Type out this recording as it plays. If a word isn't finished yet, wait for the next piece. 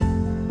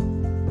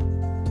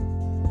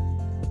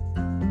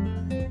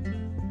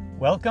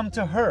Welcome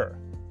to Her,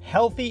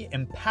 Healthy,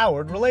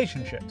 Empowered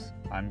Relationships.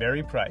 I'm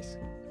Barry Price,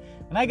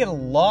 and I get a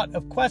lot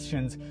of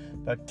questions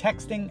about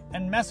texting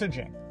and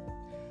messaging.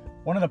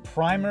 One of the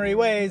primary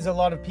ways a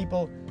lot of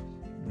people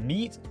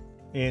meet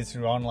is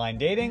through online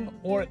dating,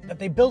 or that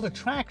they build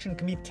attraction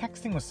can be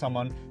texting with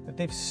someone that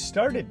they've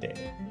started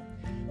dating.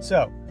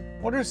 So,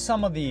 what are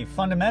some of the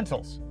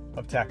fundamentals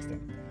of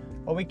texting?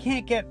 Well, we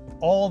can't get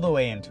all the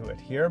way into it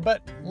here,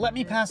 but let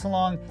me pass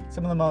along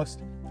some of the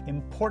most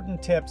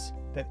important tips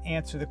that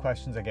answer the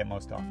questions I get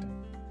most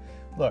often.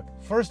 Look,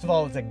 first of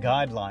all, it's a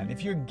guideline.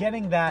 If you're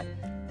getting that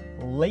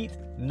late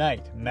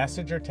night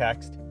message or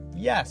text,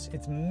 yes,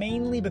 it's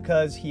mainly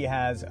because he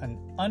has an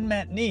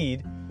unmet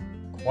need,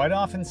 quite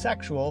often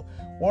sexual,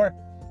 or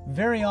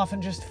very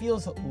often just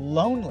feels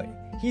lonely.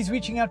 He's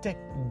reaching out to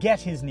get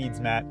his needs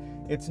met.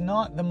 It's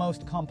not the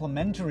most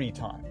complimentary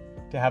time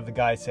to have the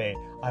guy say,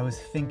 I was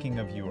thinking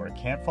of you, or I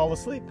can't fall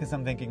asleep because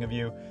I'm thinking of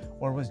you,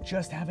 or was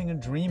just having a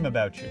dream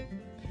about you.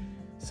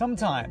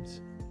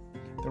 Sometimes,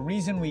 the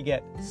reason we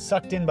get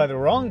sucked in by the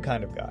wrong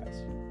kind of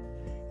guys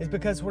is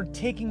because we're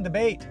taking the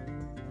bait.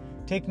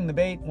 Taking the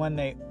bait when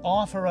they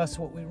offer us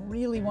what we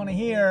really want to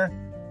hear,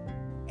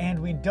 and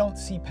we don't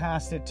see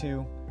past it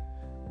to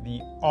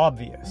the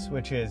obvious,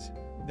 which is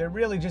they're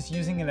really just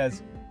using it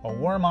as a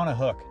worm on a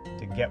hook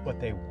to get what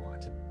they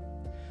want.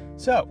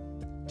 So,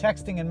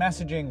 texting and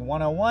messaging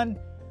 101,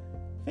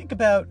 think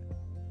about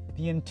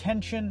the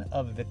intention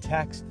of the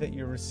text that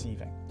you're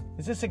receiving.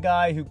 Is this a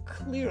guy who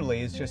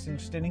clearly is just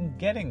interested in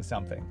getting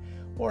something,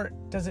 or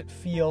does it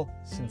feel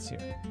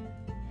sincere?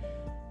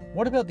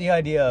 What about the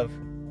idea of,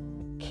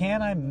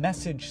 can I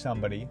message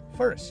somebody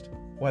first?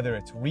 Whether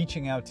it's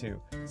reaching out to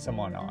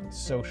someone on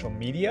social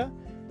media,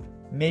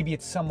 maybe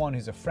it's someone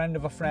who's a friend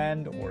of a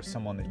friend, or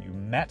someone that you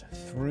met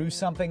through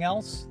something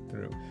else,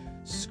 through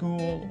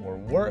school or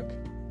work,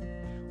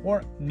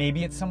 or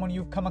maybe it's someone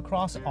you've come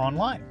across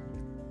online.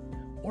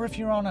 Or if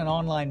you're on an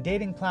online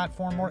dating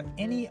platform, or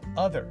any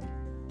other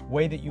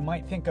way that you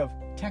might think of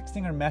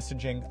texting or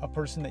messaging a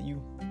person that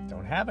you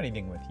don't have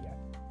anything with yet.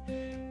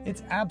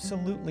 It's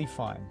absolutely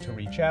fine to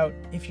reach out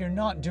if you're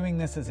not doing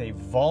this as a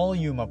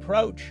volume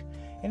approach,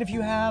 and if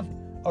you have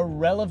a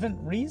relevant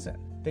reason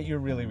that you're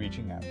really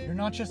reaching out. You're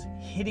not just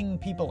hitting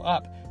people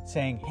up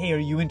saying, hey, are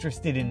you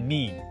interested in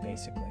me,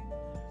 basically.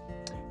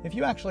 If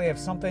you actually have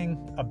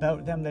something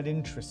about them that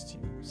interests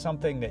you,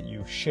 something that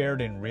you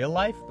shared in real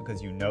life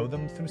because you know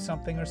them through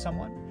something or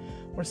someone,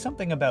 or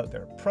something about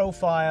their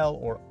profile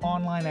or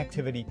online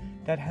activity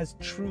that has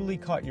truly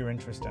caught your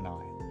interest and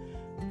eye,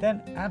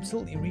 then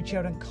absolutely reach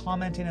out and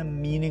comment in a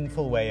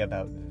meaningful way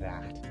about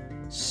that.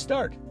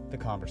 Start the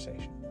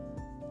conversation.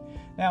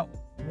 Now,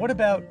 what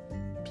about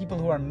people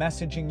who are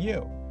messaging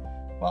you?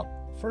 Well,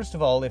 first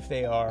of all, if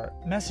they are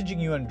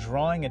messaging you and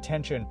drawing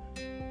attention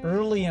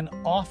early and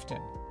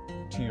often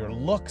to your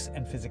looks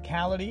and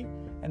physicality,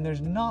 and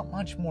there's not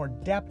much more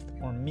depth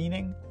or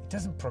meaning, it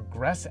doesn't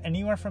progress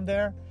anywhere from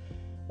there,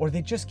 or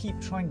they just keep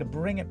trying to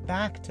bring it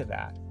back to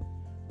that,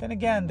 then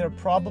again, they're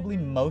probably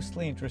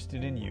mostly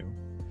interested in you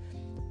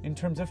in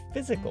terms of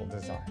physical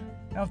desire.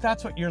 Now, if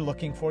that's what you're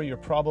looking for, you're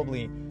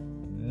probably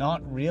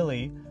not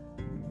really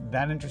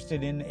that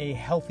interested in a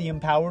healthy,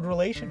 empowered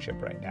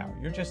relationship right now.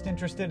 You're just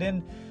interested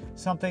in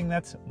something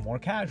that's more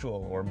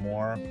casual or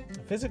more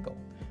physical,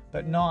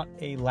 but not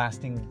a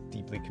lasting,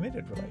 deeply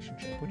committed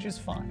relationship, which is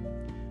fine.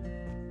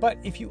 But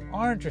if you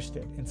are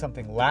interested in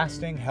something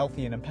lasting,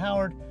 healthy, and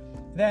empowered,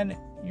 then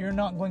you're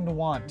not going to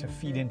want to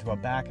feed into a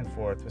back and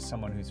forth with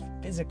someone who's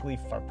physically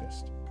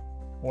focused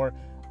or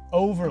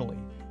overly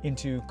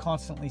into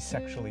constantly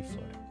sexually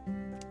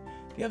flirting.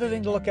 The other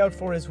thing to look out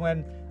for is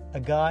when a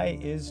guy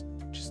is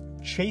just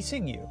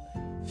chasing you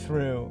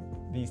through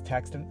these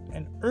texts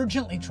and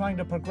urgently trying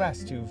to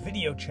progress to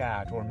video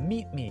chat or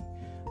meet me.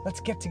 Let's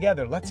get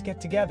together.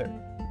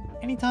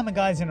 Anytime a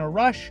guy's in a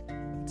rush,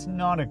 it's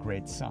not a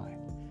great sign.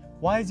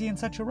 Why is he in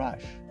such a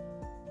rush?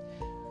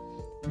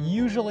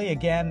 Usually,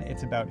 again,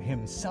 it's about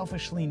him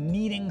selfishly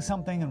needing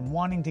something and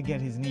wanting to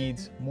get his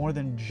needs more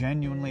than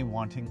genuinely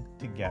wanting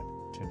to get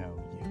to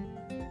know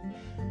you.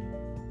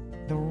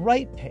 The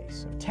right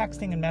pace of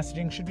texting and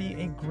messaging should be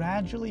a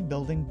gradually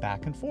building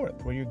back and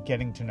forth where you're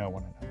getting to know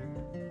one another.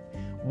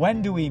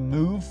 When do we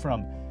move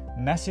from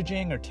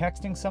messaging or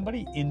texting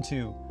somebody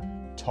into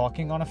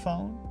talking on a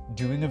phone,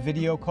 doing a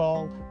video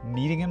call,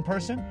 meeting in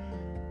person?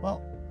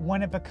 Well,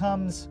 when it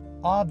becomes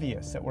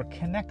obvious that we're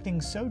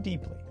connecting so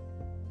deeply,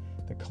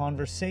 the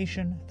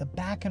conversation, the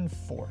back and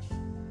forth,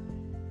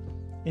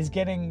 is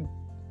getting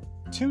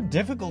too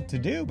difficult to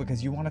do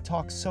because you want to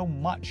talk so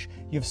much.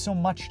 You have so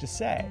much to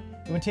say.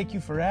 It would take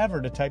you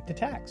forever to type the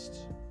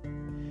text.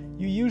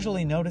 You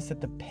usually notice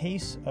that the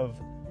pace of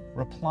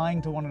replying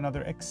to one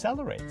another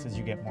accelerates as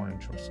you get more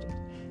interested.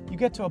 You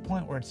get to a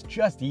point where it's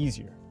just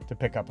easier to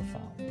pick up a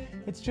phone.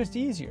 It's just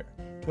easier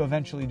to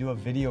eventually do a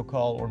video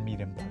call or meet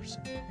in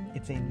person.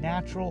 It's a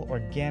natural,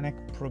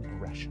 organic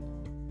progression.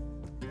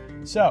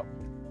 So,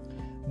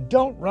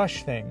 don't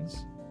rush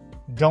things,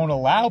 don't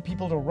allow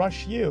people to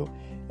rush you,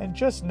 and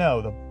just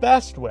know the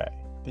best way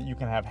that you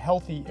can have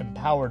healthy,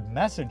 empowered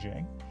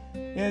messaging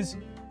is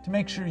to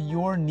make sure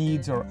your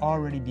needs are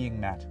already being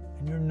met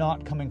and you're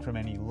not coming from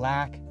any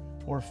lack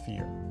or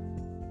fear.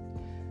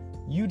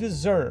 You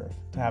deserve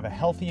to have a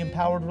healthy,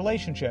 empowered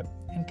relationship,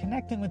 and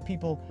connecting with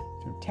people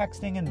through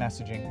texting and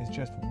messaging is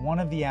just one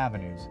of the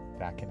avenues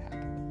that can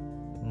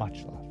happen.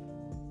 Much love.